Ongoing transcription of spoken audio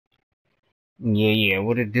Yeah,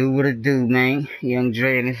 what it do, man? Young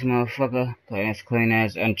Dre and this motherfucker playing this clean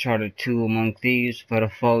ass Uncharted 2 Among Thieves for the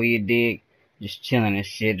 4 year dig. Just chilling and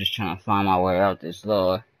shit, just trying to find my way out this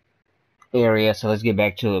little area. So let's get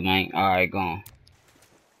back to it, man. Alright, go on.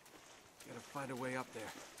 Gotta find a way up there.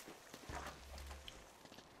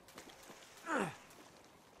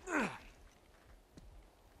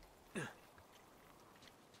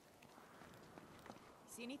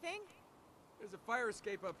 See anything? There's a fire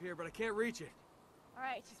escape up here, but I can't reach it.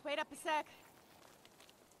 Alright, just wait up a sec.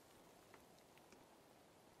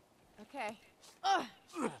 Okay.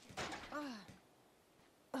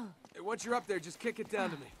 Hey, once you're up there, just kick it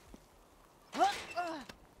down to me.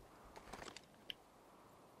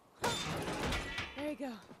 There you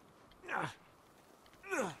go.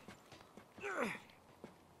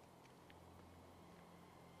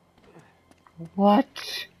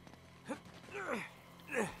 What?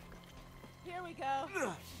 Here we go.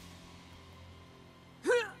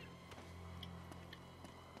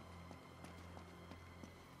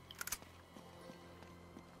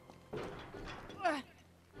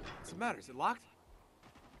 What's the matter? Is it locked?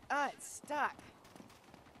 It's stuck.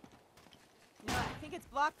 No, I think it's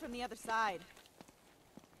blocked from the other side.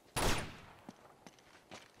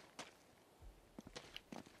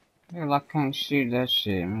 Hell, I can't shoot that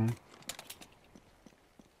shit, man.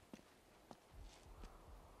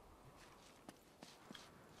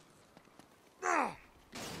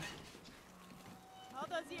 All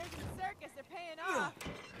those years in the circus are paying off.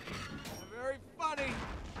 Very funny.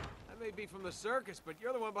 I may be from the circus, but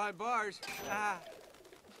you're the one behind bars. Ah.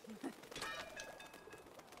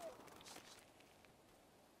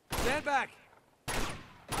 Stand back.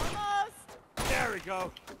 Almost. There we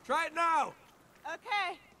go. Try it now.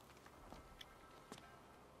 Okay.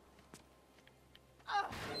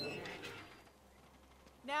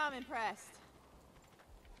 Now I'm impressed.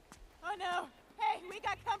 Oh no! Hey, we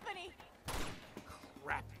got company!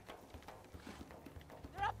 Crap.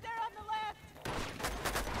 They're up there on the left!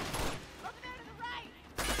 Over there to the right!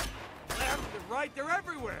 Left and right, they're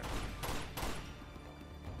everywhere.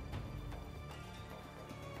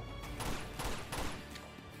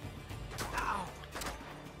 Ow.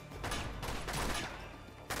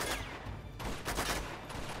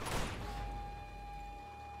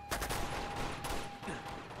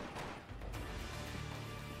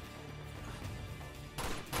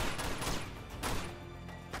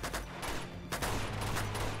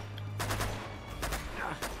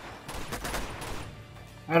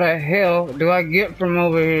 How the hell do I get from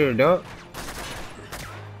over here, dog?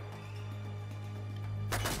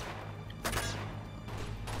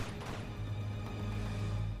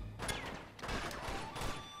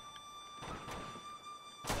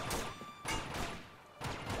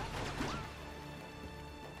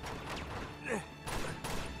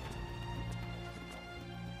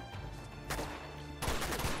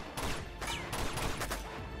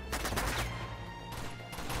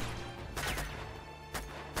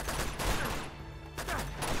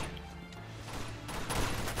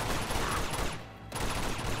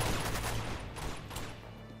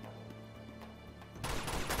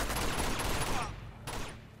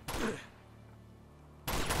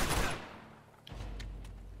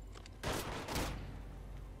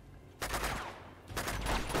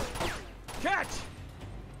 Catch!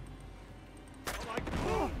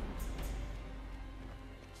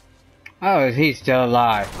 Oh, is he still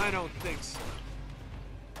alive? I don't think so.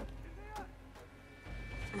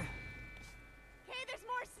 Hey, there's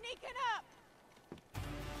more sneaking up!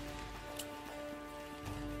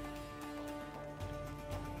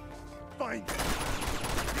 Find it.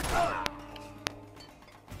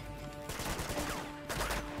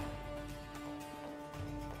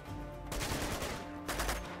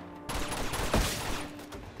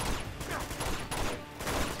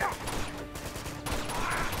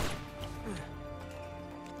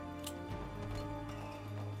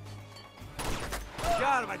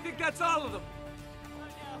 Got him. I think that's all of them. Oh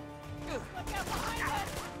no. Look out behind us!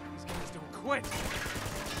 These guys don't quit.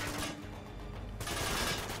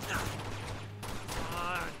 Come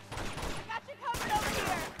on. I got you covered over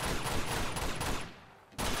here!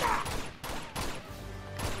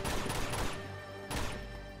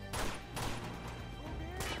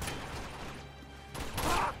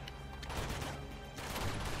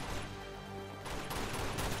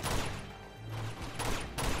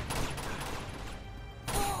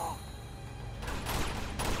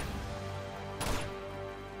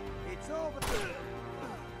 It's over.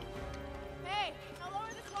 Hey, I'll lower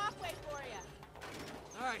this walkway for you.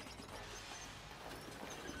 All right.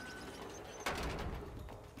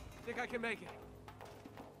 Think I can make it.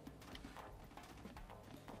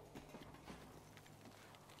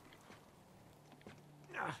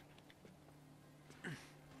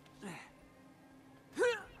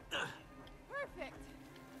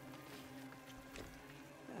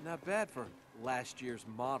 Not bad for last year's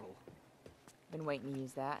model. Been waiting to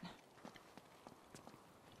use that.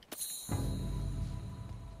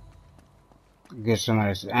 Get some of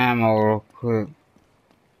this ammo real quick.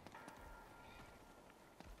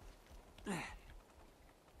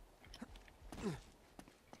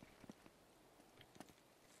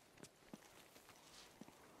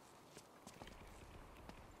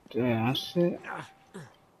 Damn, that's it.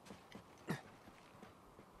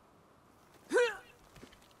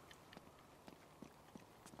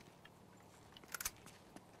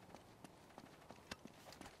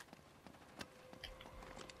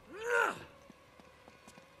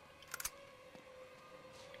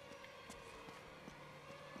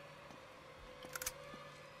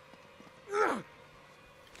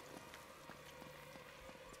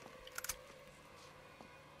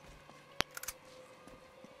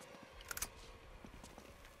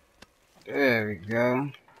 There we go.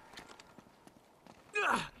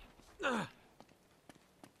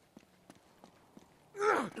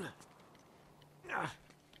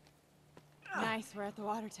 Nice, we're at the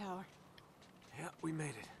water tower. Yeah, we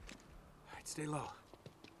made it. All right, stay low.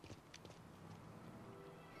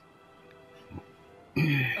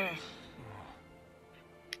 Ugh.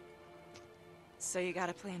 So you got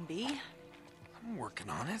a plan B? I'm working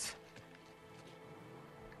on it.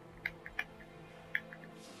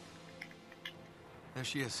 There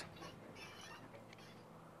she is.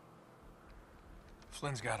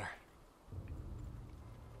 Flynn's got her.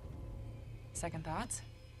 Second thoughts?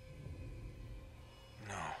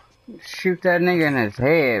 No. Shoot that nigga in his head,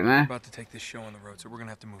 We're man. about to take this show on the road, so we're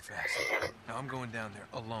gonna have to move fast. Now I'm going down there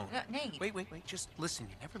alone. Nate. Wait. Just listen.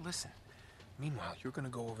 You never listen. Meanwhile, you're gonna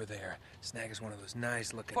go over there, snag us one of those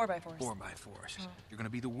nice-looking 4x4s. 4x4s. You're gonna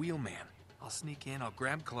be the wheelman. I'll sneak in. I'll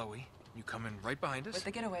grab Chloe. You come in right behind us. With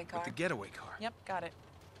the getaway car. With the getaway car. Yep, got it.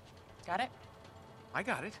 Got it? I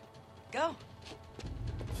got it. Go.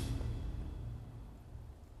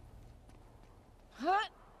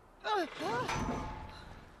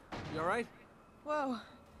 You all right? Whoa.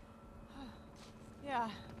 Yeah. All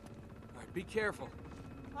right. Be careful.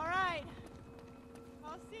 All right.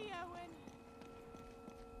 I'll see ya when...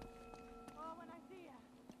 Oh, when I see ya.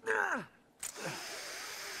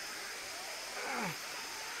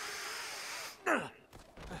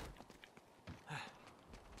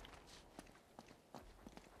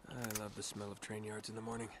 I love the smell of train yards in the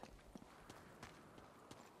morning.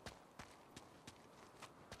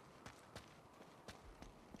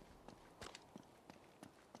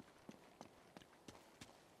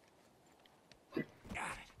 Got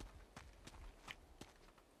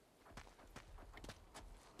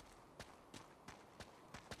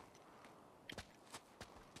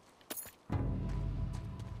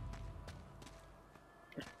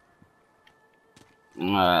it.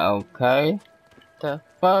 Okay. The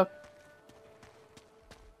fuck?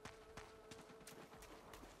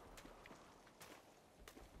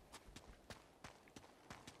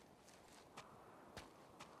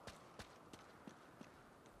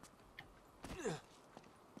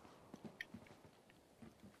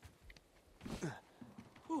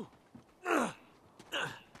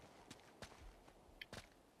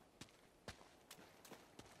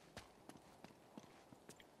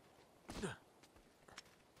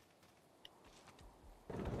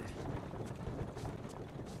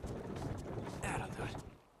 That'll do it.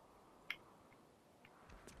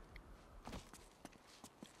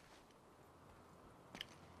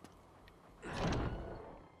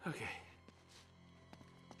 Okay.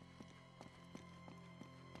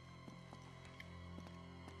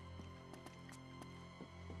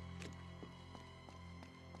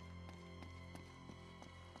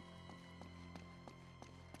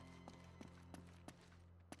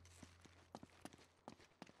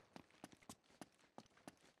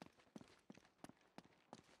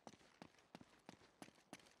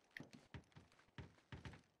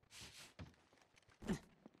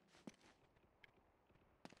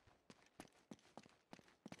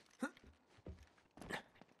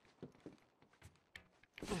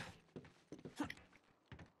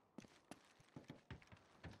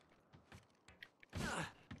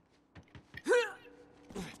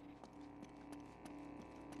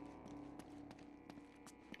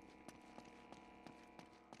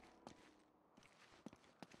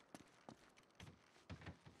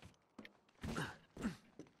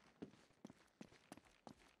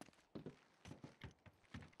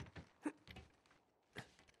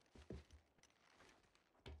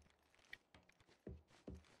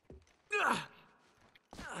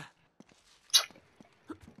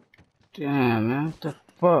 Damn, man. What the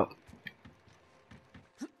fuck?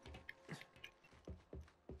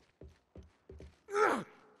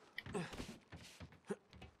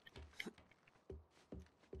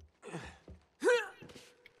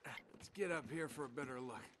 get up here for a better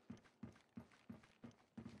look.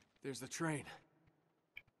 There's the train.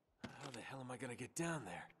 How the hell am I gonna get down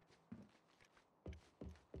there?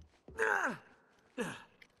 There's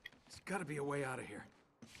gotta be a way out of here.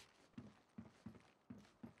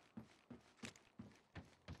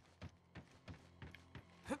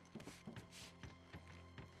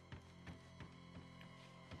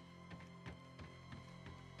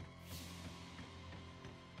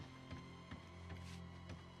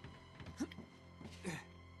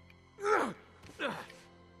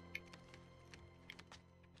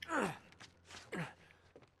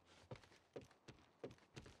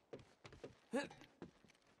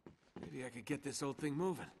 Maybe I could get this old thing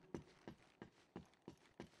moving.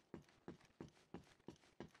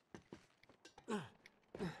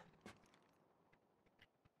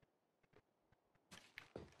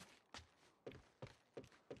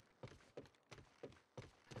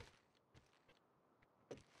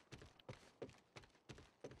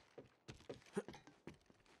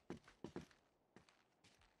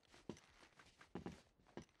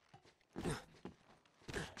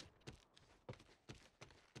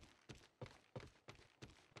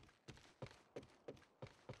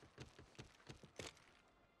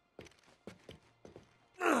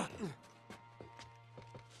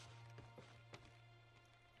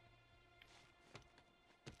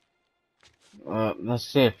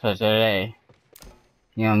 That's it for today.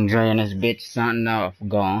 Young Dre and his bitch something off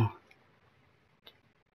gone.